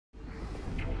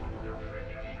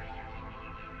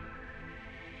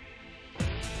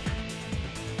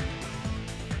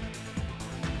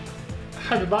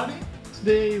Hi everybody,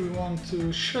 today we want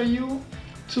to show you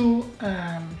two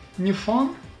new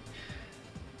phones.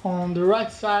 On the right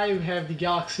side we have the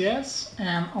Galaxy S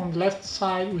and on the left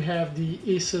side we have the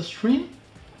Acer Stream,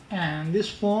 and this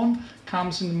phone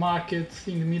comes in the market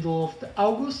in the middle of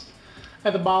August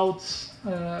at about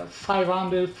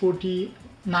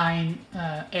 549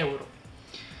 euro.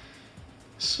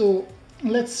 So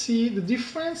let's see the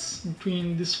difference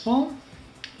between this phone.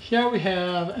 Here we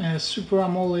have a Super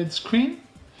AMOLED screen,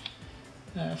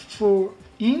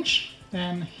 4-inch,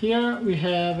 and here we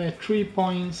have a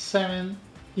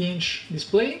 3.7-inch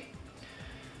display.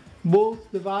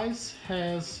 Both devices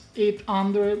has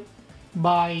 800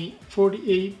 by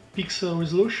 48 pixel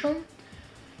resolution.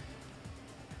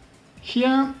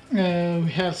 Here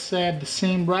we have set the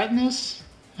same brightness,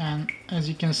 and as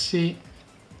you can see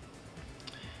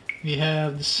we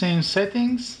have the same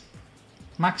settings,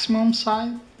 maximum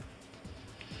size.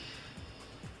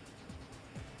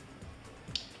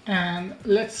 And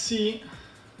let's see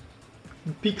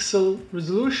the pixel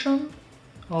resolution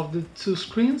of the two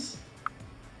screens.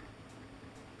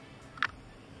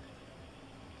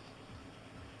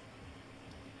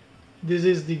 This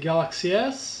is the Galaxy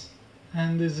S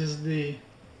and this is the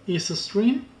Acer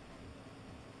Stream.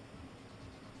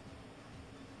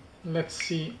 Let's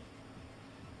see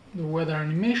the weather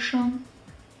animation.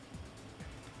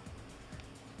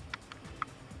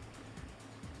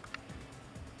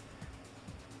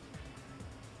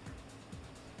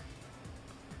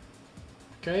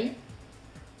 Okay,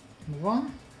 move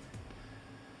on.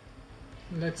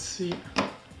 Let's see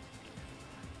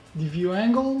the view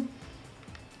angle.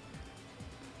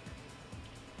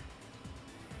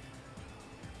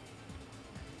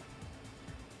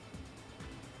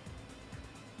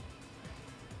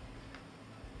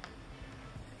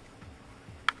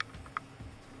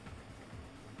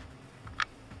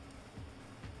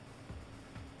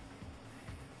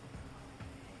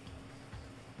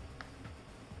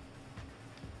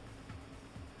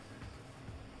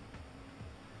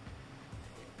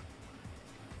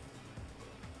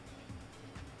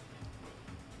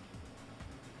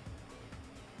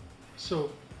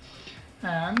 So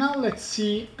now let's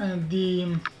see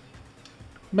the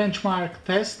benchmark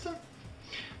test.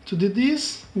 To do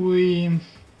this, we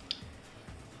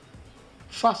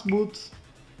fast boot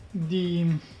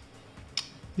the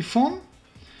phone,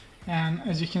 and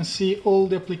as you can see all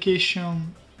the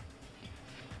application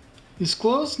is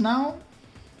closed now,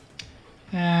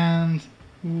 and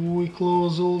we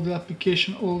close all the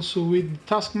application also with the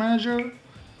task manager.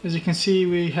 As you can see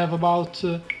we have about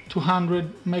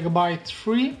 200 megabytes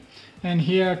free, and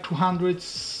here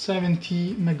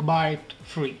 270 megabyte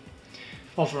free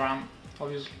of RAM,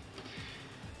 obviously.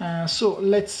 So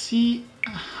let's see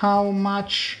how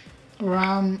much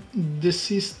RAM the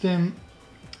system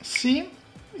see.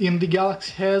 In the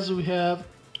Galaxy S we have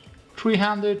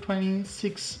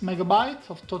 326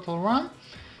 megabytes of total RAM,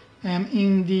 and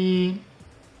in the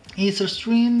Acer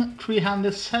Stream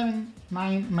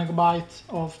 379 megabytes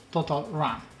of total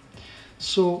RAM.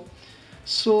 So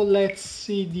let's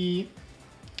see the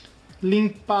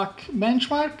link pack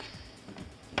benchmark.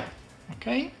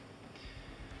 Okay,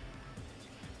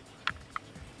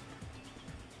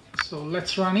 so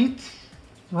let's run it.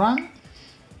 Run.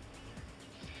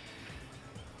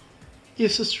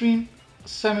 Acer Stream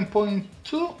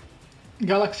 7.2,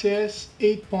 Galaxy S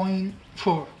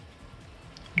 8.4.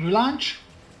 Relaunch,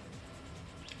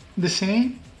 the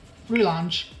same.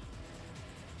 Relaunch,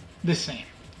 the same.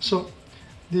 So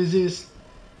this is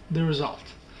the result.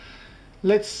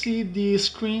 Let's see the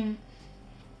screen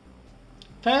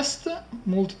test,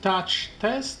 multi-touch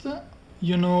test.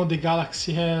 You know the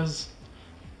Galaxy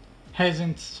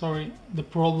hasn't the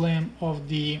problem of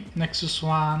the Nexus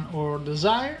 1 or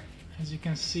Desire. As you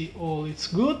can see, all it's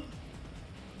good.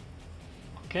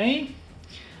 Okay,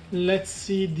 let's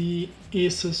see the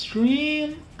Acer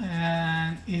Stream,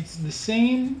 and it's the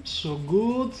same, so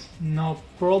good, no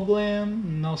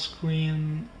problem, no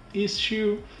screen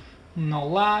issue, no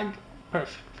lag,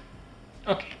 perfect.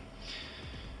 Okay,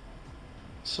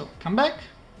 so come back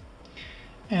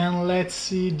and let's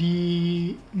see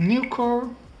the new core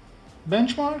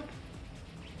benchmark.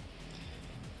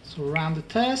 So run the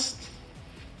test,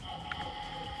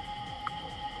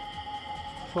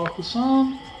 focus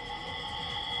on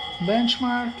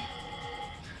benchmark,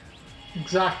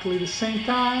 exactly the same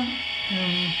time,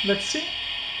 and let's see.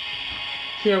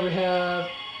 Here we have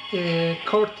a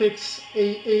Cortex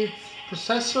A8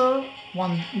 processor,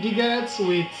 1 GHz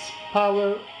with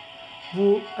Power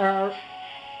VR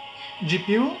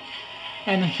GPU,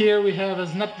 and here we have a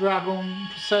Snapdragon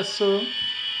processor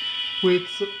with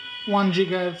 1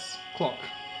 GHz clock.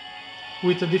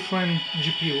 with a different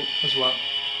GPU as well.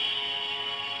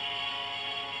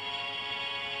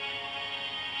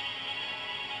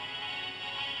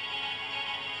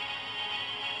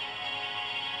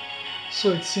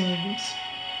 So it seems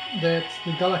that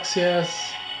the Galaxy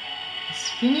S is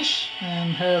finished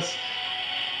and has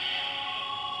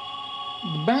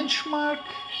the benchmark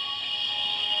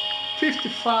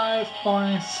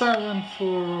 55.7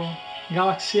 for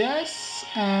Galaxy S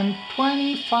and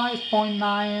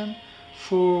 25.9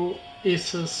 for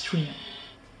Acer Stream.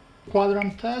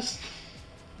 Quadrant test.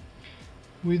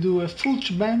 We do a full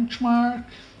benchmark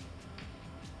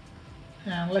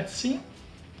and let's see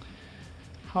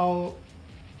how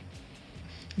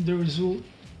the result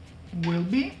will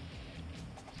be.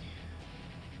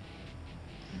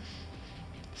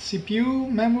 CPU,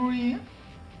 memory,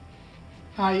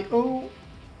 I/O,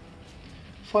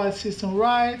 file system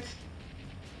write,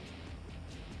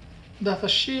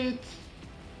 datasheet,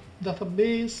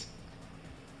 database.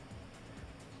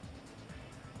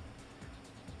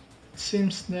 It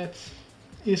seems that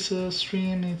Acer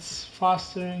Stream is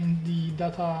faster in the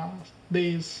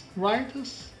database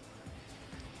writers.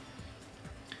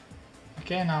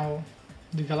 Okay, now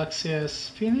the Galaxy S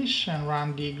finish and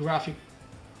run the graphic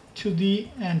 2D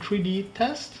and 3D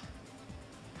test.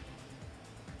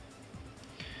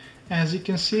 As you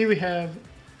can see, we have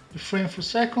the frame per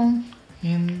second.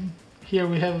 In here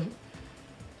we have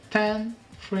 10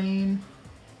 frames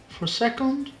per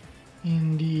second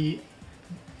in the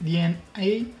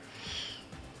DNA.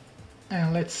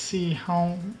 And let's see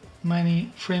how many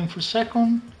frames per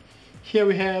second. Here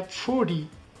we have 40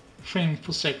 frames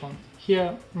per second.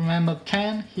 Here, remember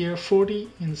 10, here 40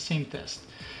 in the same test.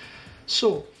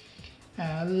 So,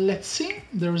 let's see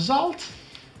the result.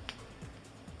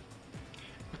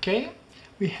 Okay,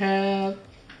 we have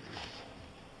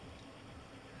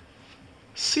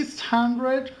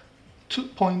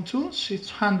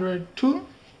 602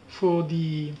 for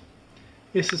the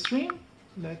Acer Stream.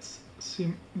 Let's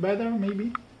see better,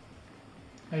 maybe.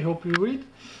 I hope you read.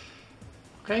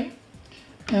 Okay,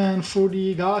 and for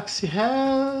the Galaxy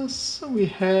S, we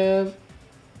have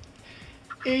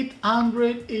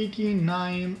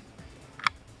 889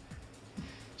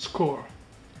 score.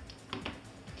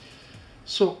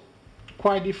 So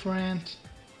quite different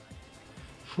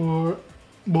for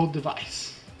both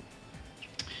devices.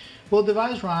 Both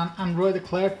devices run Android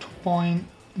Eclair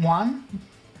 2.1,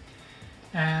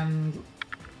 and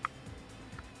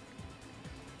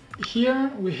here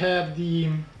we have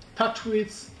the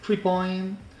TouchWiz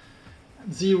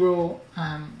 3.0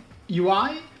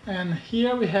 UI, and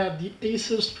here we have the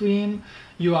Acer Stream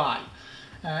UI.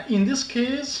 In this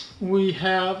case, we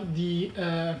have the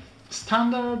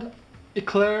standard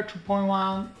Eclair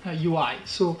 2.1 UI.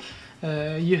 So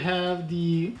you have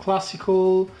the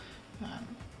classical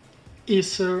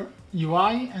Acer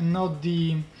UI and not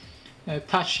the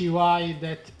Touch UI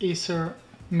that Acer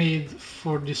made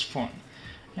for this phone.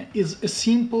 It's a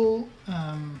simple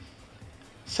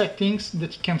settings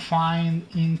that you can find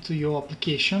into your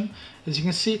application. As you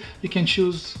can see, you can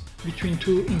choose between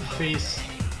two interfaces.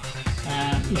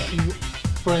 If you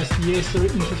press the Acer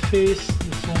interface,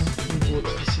 the phone will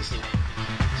boot the system.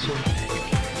 So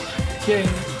here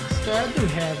instead we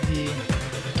have the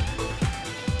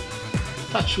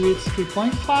TouchWiz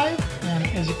 3.5, and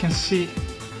as you can see,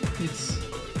 it's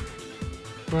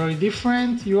very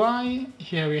different UI.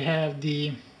 Here we have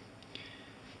the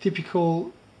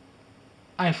typical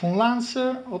iPhone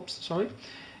launcher,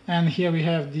 and here we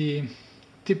have the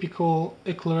typical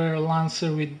Eclair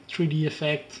launcher with 3D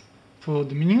effect for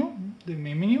the menu, the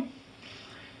main menu.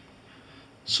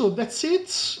 So that's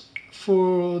it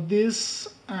for this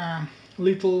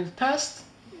little test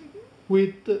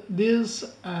with this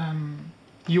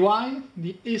UI.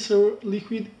 The Acer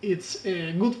Liquid, it's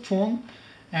a good phone,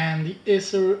 and the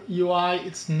Acer UI,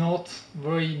 it's not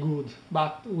very good,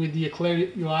 but with the Eclair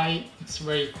UI, it's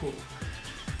very cool.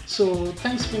 So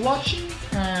thanks for watching,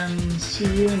 and see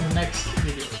you in the next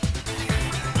video.